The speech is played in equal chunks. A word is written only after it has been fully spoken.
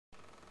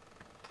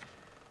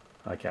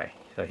Okay,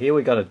 so here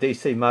we got a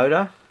DC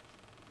motor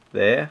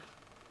there,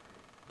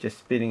 just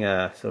spinning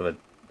a sort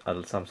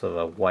of some sort of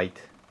a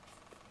weight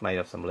made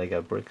of some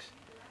Lego bricks.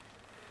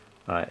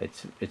 Alright,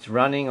 it's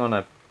running on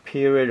a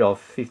period of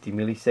 50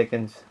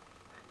 milliseconds,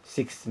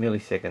 6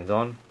 milliseconds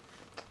on.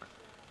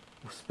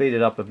 We'll speed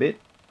it up a bit.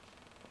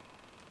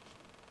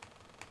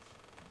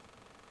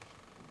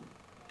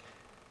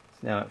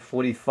 It's now at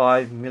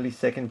 45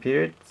 millisecond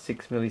period,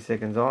 6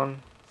 milliseconds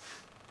on.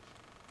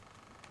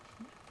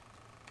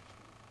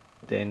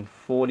 Then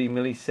 40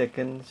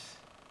 milliseconds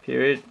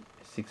period,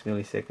 6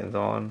 milliseconds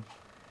on.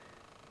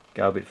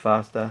 Go a bit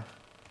faster.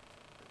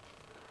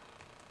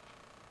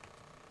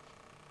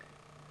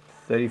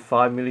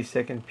 35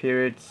 millisecond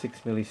period, 6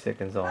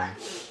 milliseconds on.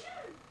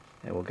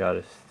 And we'll go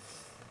to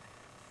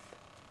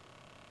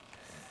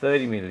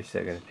 30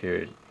 millisecond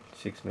period,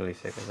 6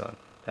 milliseconds on.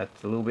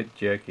 That's a little bit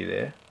jerky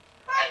there.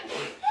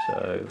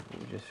 So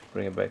we'll just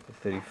bring it back to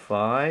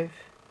 35.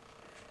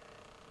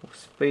 We'll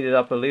speed it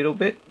up a little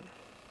bit.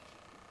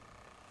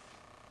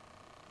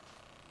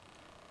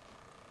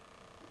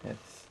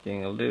 That's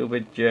getting a little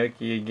bit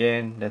jerky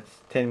again.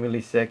 That's 10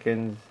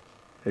 milliseconds,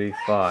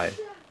 35.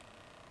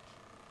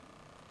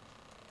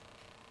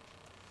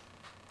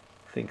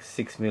 I think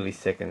 6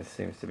 milliseconds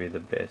seems to be the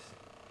best.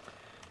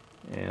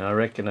 And I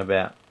reckon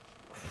about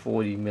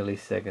 40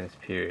 milliseconds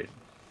period.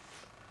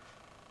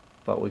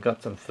 But we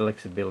got some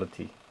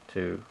flexibility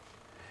to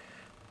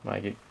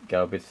make it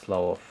go a bit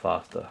slower,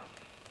 faster.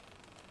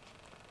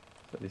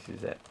 So this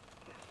is at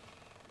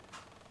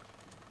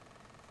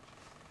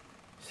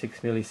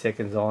 6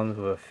 milliseconds on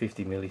with a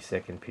 50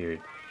 millisecond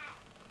period.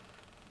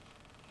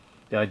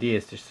 The idea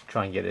is just to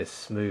try and get it as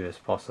smooth as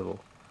possible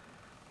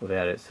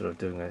without it sort of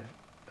doing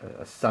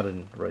a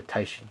sudden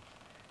rotation.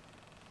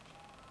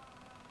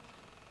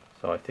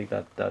 So I think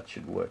that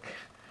should work.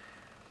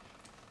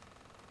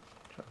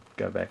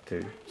 Go back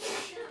to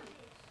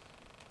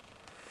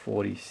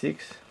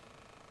 46.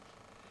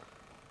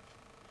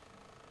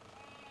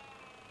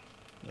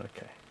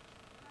 Okay.